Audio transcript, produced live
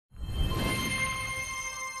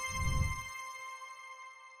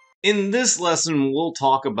In this lesson, we'll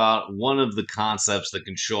talk about one of the concepts that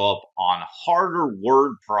can show up on harder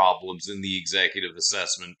word problems in the executive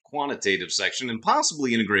assessment quantitative section and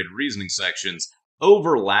possibly integrated reasoning sections,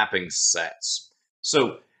 overlapping sets.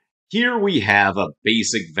 So here we have a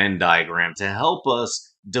basic Venn diagram to help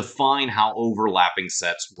us define how overlapping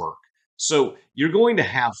sets work. So you're going to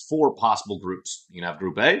have four possible groups. You can have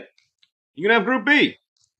group A, you can have group B,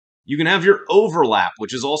 you can have your overlap,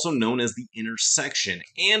 which is also known as the intersection.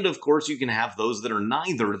 And of course, you can have those that are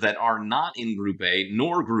neither, that are not in group A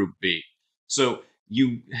nor group B. So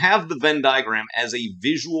you have the Venn diagram as a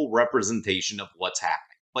visual representation of what's happening,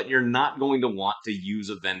 but you're not going to want to use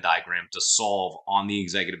a Venn diagram to solve on the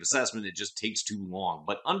executive assessment. It just takes too long.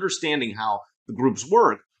 But understanding how the groups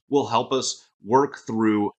work will help us work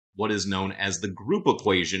through what is known as the group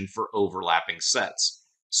equation for overlapping sets.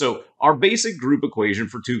 So our basic group equation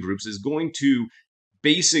for two groups is going to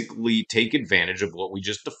basically take advantage of what we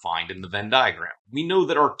just defined in the Venn diagram. We know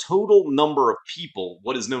that our total number of people,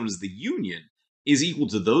 what is known as the union, is equal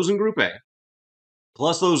to those in group A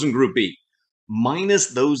plus those in group B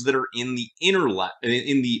minus those that are in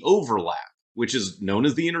the overlap, which is known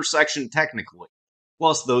as the intersection technically,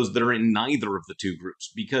 plus those that are in neither of the two groups.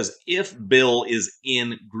 Because if Bill is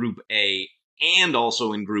in group A and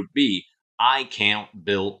also in group B, I count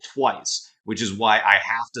Bill twice, which is why I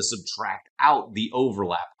have to subtract out the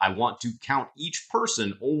overlap. I want to count each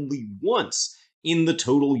person only once in the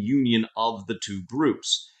total union of the two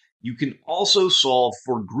groups. You can also solve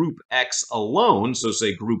for group X alone, so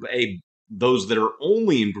say group A, those that are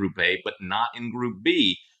only in group A but not in group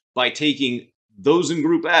B, by taking those in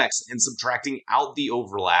group X and subtracting out the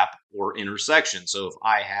overlap or intersection. So if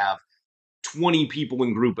I have 20 people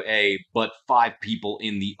in group A, but 5 people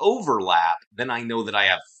in the overlap, then I know that I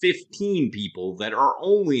have 15 people that are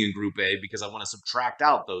only in group A because I want to subtract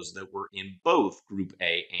out those that were in both group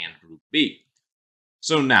A and group B.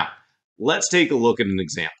 So now, let's take a look at an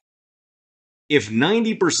example. If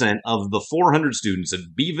 90% of the 400 students at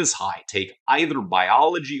Beavis High take either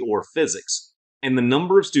biology or physics, and the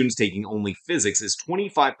number of students taking only physics is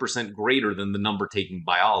 25% greater than the number taking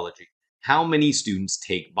biology, how many students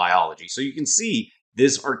take biology? So you can see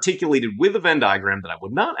this articulated with a Venn diagram that I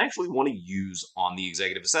would not actually want to use on the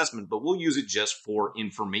executive assessment, but we'll use it just for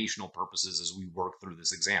informational purposes as we work through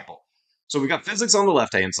this example. So we've got physics on the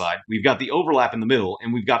left-hand side, we've got the overlap in the middle,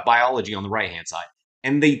 and we've got biology on the right-hand side.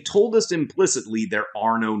 And they told us implicitly there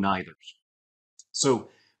are no neithers. So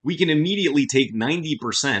we can immediately take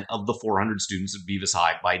 90% of the 400 students at Beavis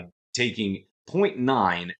High by taking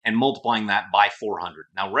 0.9 and multiplying that by 400.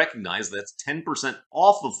 Now recognize that's 10%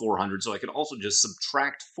 off of 400, so I could also just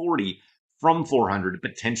subtract 40 from 400 to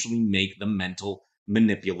potentially make the mental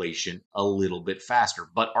manipulation a little bit faster.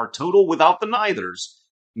 But our total without the neithers,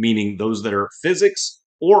 meaning those that are physics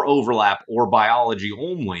or overlap or biology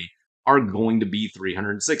only, are going to be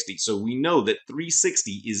 360. So we know that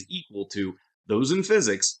 360 is equal to those in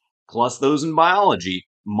physics plus those in biology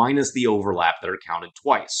minus the overlap that are counted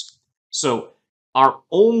twice. So our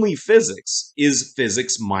only physics is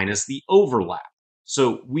physics minus the overlap.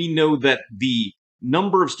 So we know that the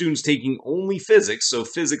number of students taking only physics, so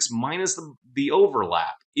physics minus the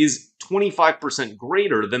overlap, is 25%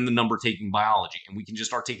 greater than the number taking biology. And we can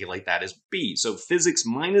just articulate that as B. So physics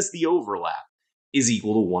minus the overlap is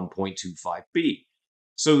equal to 1.25b.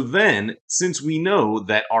 So then, since we know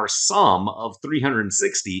that our sum of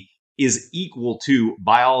 360 is equal to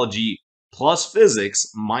biology plus physics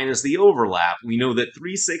minus the overlap, we know that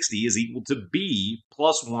 360 is equal to b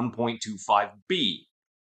plus 1.25b.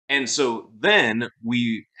 And so then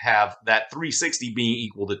we have that 360 being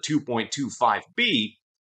equal to 2.25b.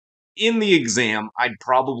 In the exam, I'd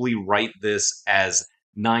probably write this as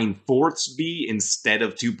 9/4 b instead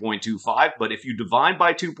of 2.25. But if you divide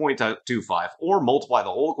by 2.25 or multiply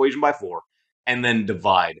the whole equation by 4 and then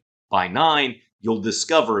divide by 9, you'll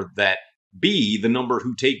discover that B, the number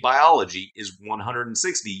who take biology, is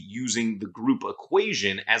 160 using the group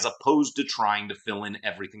equation as opposed to trying to fill in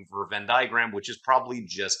everything for a Venn diagram, which is probably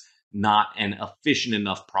just not an efficient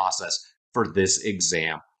enough process for this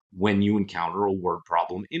exam when you encounter a word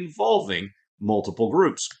problem involving multiple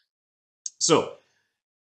groups. So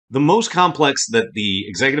the most complex that the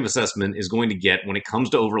executive assessment is going to get when it comes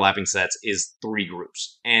to overlapping sets is 3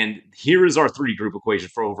 groups. And here is our 3-group equation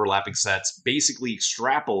for overlapping sets, basically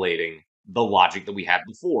extrapolating the logic that we had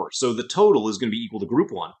before. So the total is going to be equal to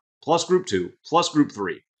group 1 plus group 2 plus group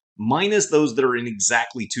 3 minus those that are in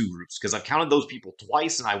exactly 2 groups, because I've counted those people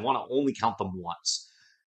twice and I want to only count them once.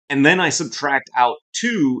 And then I subtract out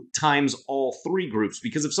 2 times all 3 groups,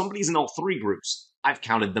 because if somebody's in all 3 groups, I've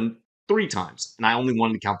counted them 3 times, and I only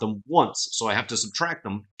wanted to count them once, so I have to subtract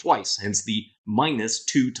them twice, hence the minus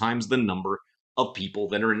 2 times the number of people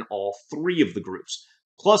that are in all 3 of the groups.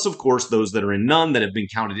 Plus, of course, those that are in none that have been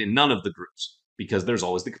counted in none of the groups, because there's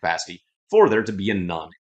always the capacity for there to be a none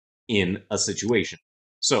in a situation.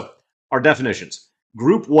 So, our definitions.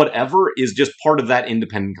 Group whatever is just part of that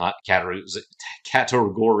independent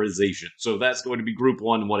categorization. So that's going to be group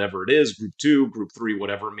 1, whatever it is, group 2, group 3,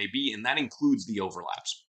 whatever it may be, and that includes the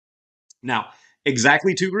overlaps. Now,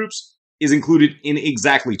 exactly 2 groups is included in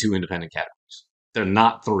exactly 2 independent categories. They're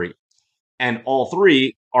not 3. And all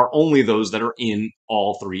 3 are only those that are in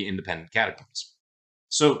all 3 independent categories.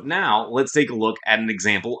 So now let's take a look at an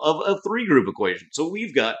example of a 3-group equation. So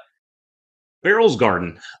we've got Barrel's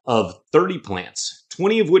garden of 30 plants,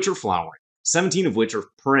 20 of which are flowering, 17 of which are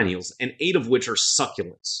perennials, and 8 of which are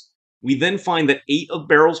succulents. We then find that 8 of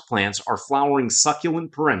Barrel's plants are flowering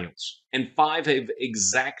succulent perennials, and 5 have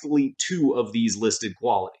exactly 2 of these listed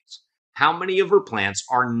qualities. How many of her plants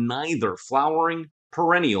are neither flowering,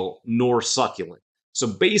 perennial, nor succulent? So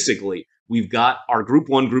basically, we've got our group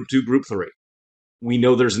 1, group 2, group 3. We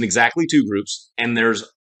know there's an exactly 2 groups, and there's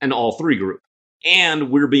an all 3 group. And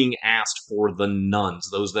we're being asked for the nones,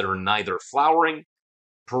 those that are neither flowering,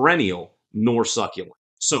 perennial, nor succulent.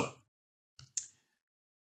 So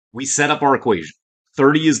we set up our equation.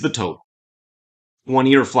 30 is the total.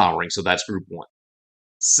 20 are flowering, so that's group 1.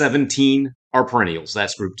 17 are perennials,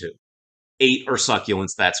 that's group 2. 8 are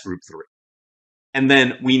succulents, that's group 3. And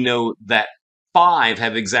then we know that 5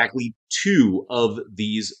 have exactly 2 of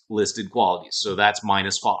these listed qualities, so that's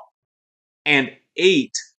minus 5. And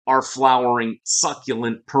 8 are flowering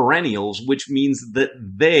succulent perennials, which means that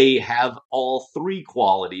they have all 3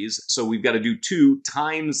 qualities. So we've got to do 2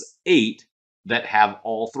 times 8 that have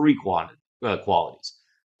all 3 qualities,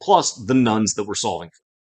 plus the nones that we're solving for.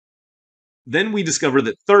 Then we discover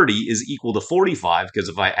that 30 is equal to 45, because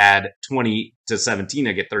if I add 20 to 17,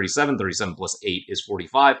 I get 37. 37 plus 8 is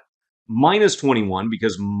 45. Minus 21,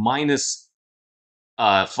 because minus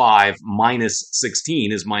 5 minus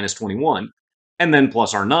 16 is minus 21. And then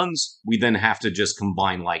plus our nones, we then have to just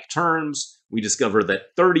combine like terms. We discover that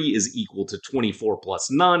 30 is equal to 24 plus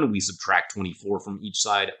none. We subtract 24 from each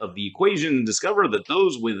side of the equation and discover that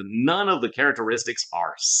those with none of the characteristics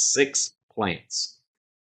are 6 plants.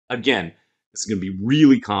 Again, this is going to be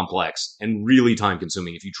really complex and really time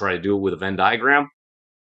consuming if you try to do it with a Venn diagram.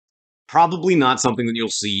 Probably not something that you'll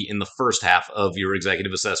see in the first half of your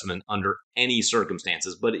executive assessment under any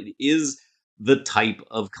circumstances, but it is the type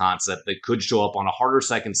of concept that could show up on a harder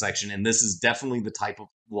second section, and this is definitely the type of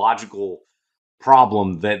logical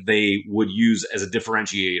problem that they would use as a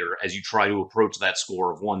differentiator as you try to approach that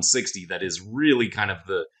score of 160 that is really kind of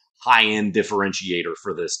the high-end differentiator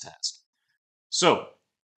for this test. So,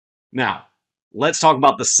 now, let's talk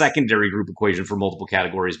about the secondary group equation for multiple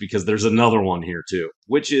categories, because there's another one here too,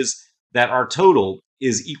 which is that our total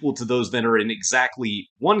is equal to those that are in exactly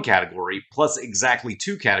 1 category, plus exactly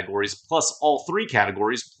 2 categories, plus all 3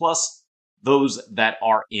 categories, plus those that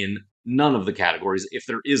are in none of the categories, if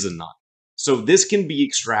there is a none. So this can be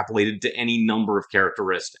extrapolated to any number of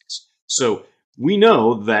characteristics. So we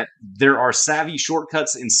know that there are savvy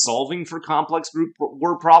shortcuts in solving for complex group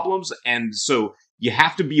word problems, and so you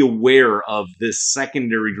have to be aware of this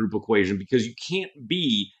secondary group equation, because you can't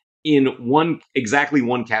be in exactly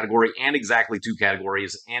one category and exactly 2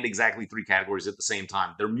 categories and exactly 3 categories at the same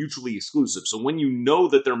time. They're mutually exclusive. So when you know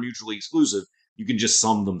that they're mutually exclusive, you can just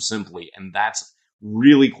sum them simply. And that's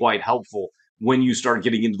really quite helpful when you start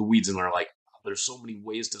getting into the weeds and are like, oh, there's so many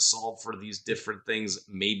ways to solve for these different things.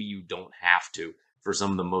 Maybe you don't have to for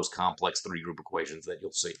some of the most complex 3-group equations that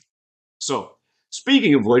you'll see. So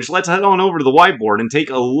speaking of which, let's head on over to the whiteboard and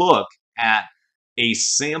take a look at a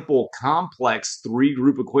sample complex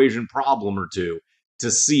 3-group equation problem or two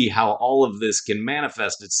to see how all of this can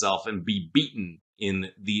manifest itself and be beaten in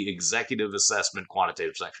the executive assessment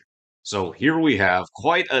quantitative section. So here we have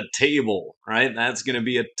quite a table, right? That's going to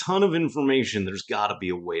be a ton of information. There's got to be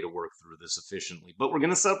a way to work through this efficiently. But we're going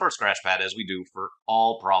to set up our scratchpad as we do for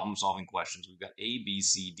all problem-solving questions. We've got A, B,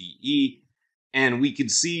 C, D, E, and we can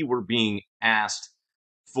see we're being asked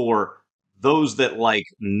for those that like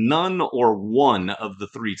none or one of the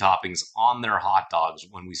 3 toppings on their hot dogs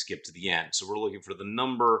when we skip to the end. So we're looking for the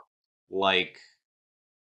number like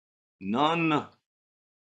none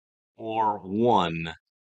or 1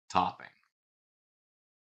 topping.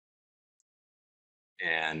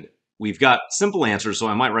 And we've got simple answers, so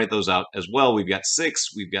I might write those out as well. We've got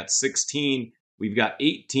 6, we've got 16, we've got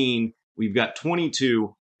 18, we've got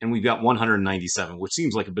 22, and we've got 197, which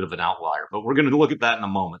seems like a bit of an outlier, but we're going to look at that in a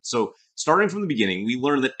moment. So starting from the beginning, we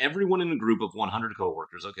learned that everyone in a group of 100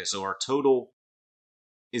 coworkers, okay, so our total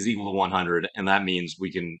is equal to 100, and that means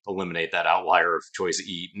we can eliminate that outlier of choice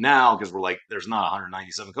E now, because we're like, there's not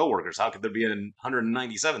 197 coworkers. How could there be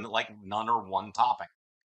 197 that like none or one topping?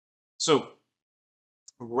 So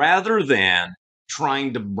rather than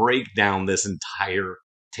trying to break down this entire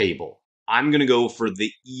table, I'm going to go for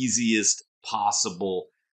the easiest possible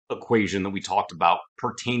equation that we talked about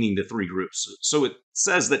pertaining to three groups. So it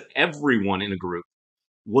says that everyone in a group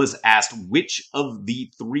was asked which of the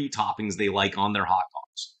three toppings they like on their hot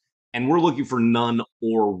dogs. And we're looking for none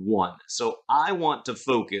or one. So I want to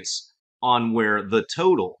focus on where the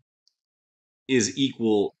total is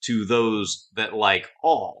equal to those that like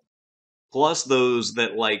all, plus those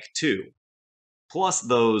that like two, plus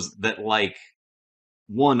those that like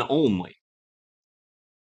one only,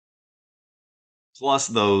 plus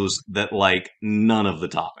those that like none of the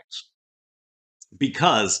toppings.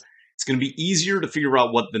 Because it's going to be easier to figure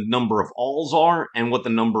out what the number of alls are and what the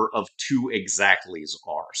number of two exactlys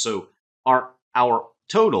are. So our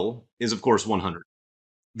total is, of course, 100.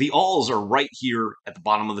 The alls are right here at the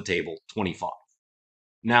bottom of the table, 25.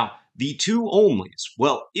 Now, the two onlys,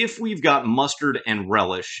 well, if we've got mustard and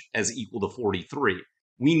relish as equal to 43,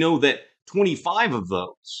 we know that 25 of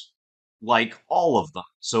those like all of them.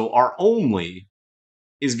 So our only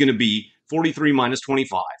is going to be 43 minus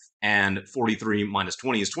 25, and 43 minus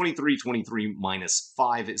 20 is 23, 23 minus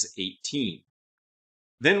 5 is 18.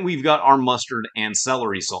 Then we've got our mustard and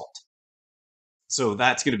celery salt. So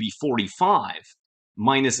that's going to be 45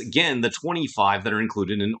 minus, again, the 25 that are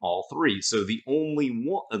included in all three. So the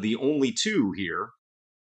only two here,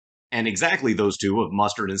 and exactly those two of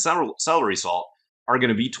mustard and celery salt, are going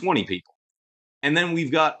to be 20 people. And then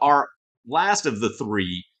we've got our last of the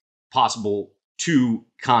three possible two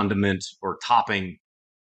condiment or topping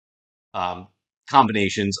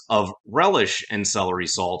combinations of relish and celery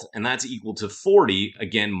salt, and that's equal to 40,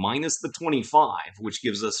 again, minus the 25, which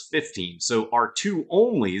gives us 15. So our two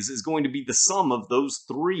onlys is going to be the sum of those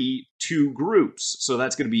two groups. So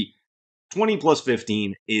that's going to be 20 plus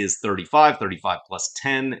 15 is 35. 35 plus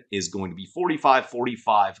 10 is going to be 45.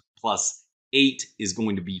 45 plus 8 is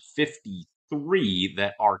going to be 53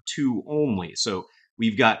 that are two only. So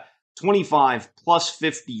we've got 25 plus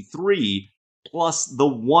 53 plus the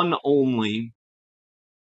one only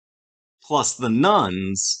plus the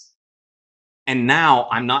nones. And now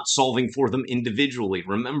I'm not solving for them individually.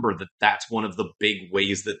 Remember that that's one of the big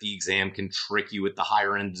ways that the exam can trick you at the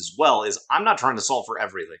higher end as well, is I'm not trying to solve for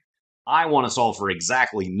everything. I want to solve for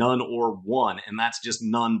exactly none or one, and that's just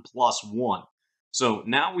none plus one. So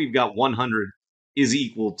now we've got 100 is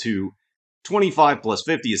equal to 25 plus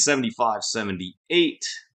 50 is 75, 78,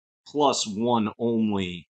 plus one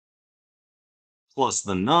only, plus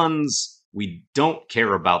the nones. We don't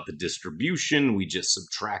care about the distribution. We just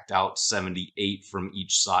subtract out 78 from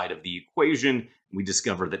each side of the equation. We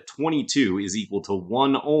discover that 22 is equal to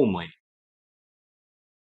one only,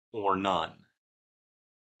 or none.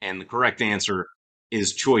 And the correct answer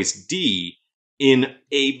is choice D, in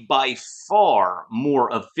a by far more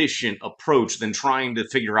efficient approach than trying to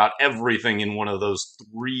figure out everything in one of those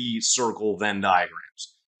three circle Venn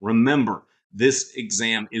diagrams. Remember, this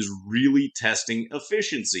exam is really testing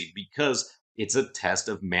efficiency because it's a test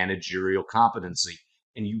of managerial competency.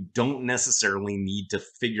 And you don't necessarily need to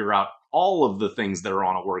figure out all of the things that are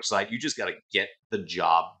on a work site. You just got to get the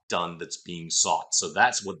job done that's being sought. So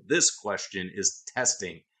that's what this question is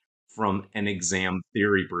testing from an exam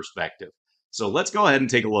theory perspective. So let's go ahead and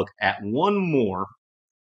take a look at one more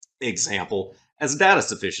example as data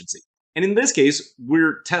sufficiency. And in this case,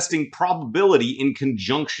 we're testing probability in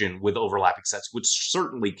conjunction with overlapping sets, which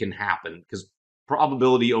certainly can happen because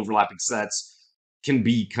probability overlapping sets can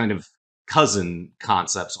be kind of cousin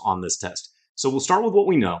concepts on this test. So we'll start with what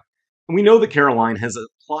we know. And we know that Caroline has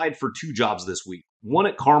applied for two jobs this week, one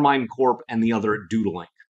at Carmine Corp and the other at Doodling.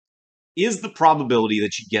 Is the probability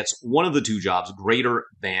that she gets one of the two jobs greater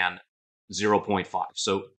than 0.5?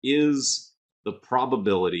 So is the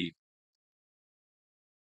probability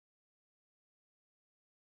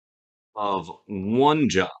of one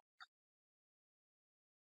job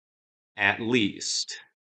at least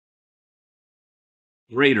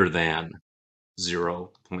greater than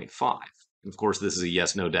 0.5? Of course, this is a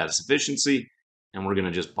yes-no data sufficiency, and we're going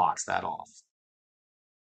to just box that off.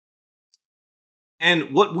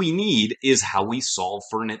 And what we need is how we solve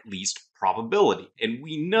for an at least probability. And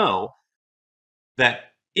we know that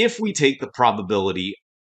if we take the probability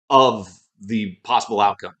of the possible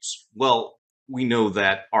outcomes, well, we know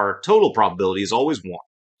that our total probability is always 1.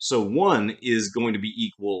 So 1 is going to be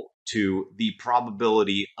equal to the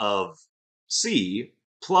probability of C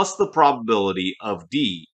plus the probability of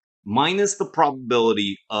D minus the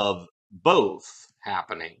probability of both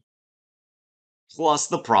happening plus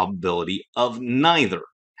the probability of neither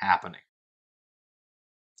happening.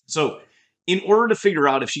 So in order to figure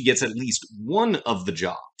out if she gets at least one of the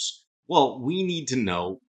jobs, well, we need to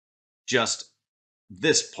know just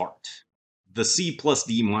this part, the C plus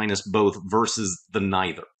D minus both versus the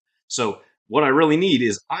neither. So what I really need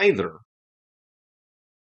is either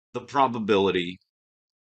the probability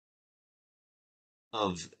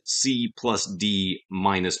of C plus D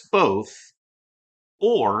minus both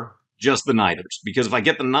or just the neithers. Because if I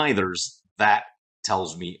get the neithers, that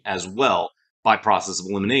tells me as well by process of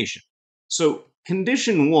elimination. So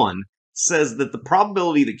condition 1 says that the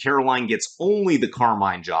probability that Caroline gets only the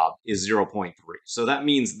Carmine job is 0.3. So that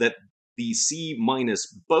means that the C minus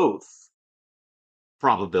both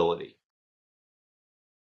probability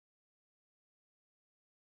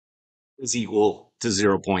is equal to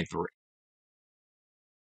 0.3.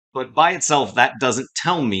 But by itself, that doesn't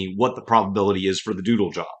tell me what the probability is for the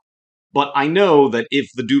doodle job. But I know that if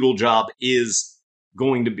the doodle job is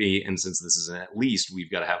going to be, and since this is an at least,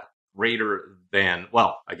 we've got to have greater than,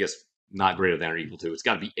 well, I guess not greater than or equal to, it's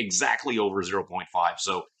got to be exactly over 0.5.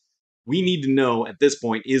 So we need to know at this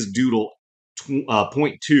point, is doodle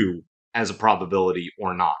 0.2 as a probability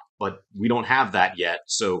or not? But we don't have that yet.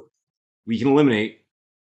 So we can eliminate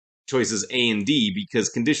choices A and D because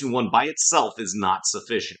condition 1 by itself is not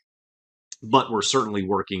sufficient. But we're certainly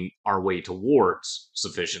working our way towards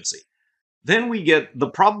sufficiency. Then we get the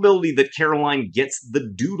probability that Caroline gets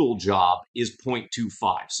the doodle job is 0.25.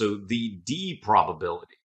 So the D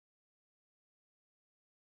probability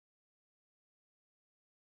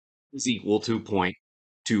is equal to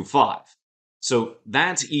 0.25. So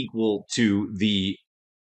that's equal to the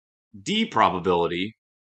D probability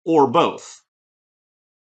or both.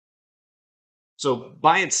 So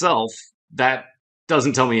by itself, that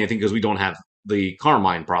doesn't tell me anything because we don't have the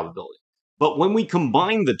Carmine probability. But when we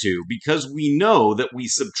combine the two, because we know that we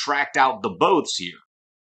subtract out the boths here,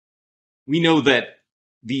 we know that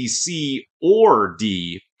the C or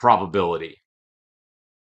D probability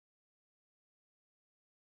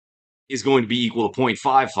is going to be equal to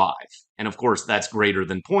 0.55. And of course, that's greater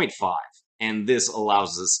than 0.5. And this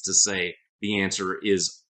allows us to say the answer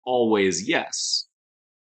is always yes,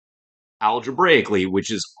 algebraically,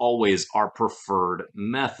 which is always our preferred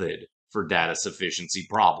method for data sufficiency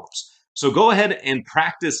problems. So go ahead and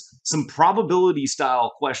practice some probability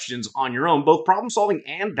style questions on your own, both problem solving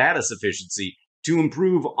and data sufficiency, to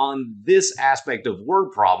improve on this aspect of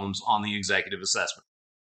word problems on the executive assessment.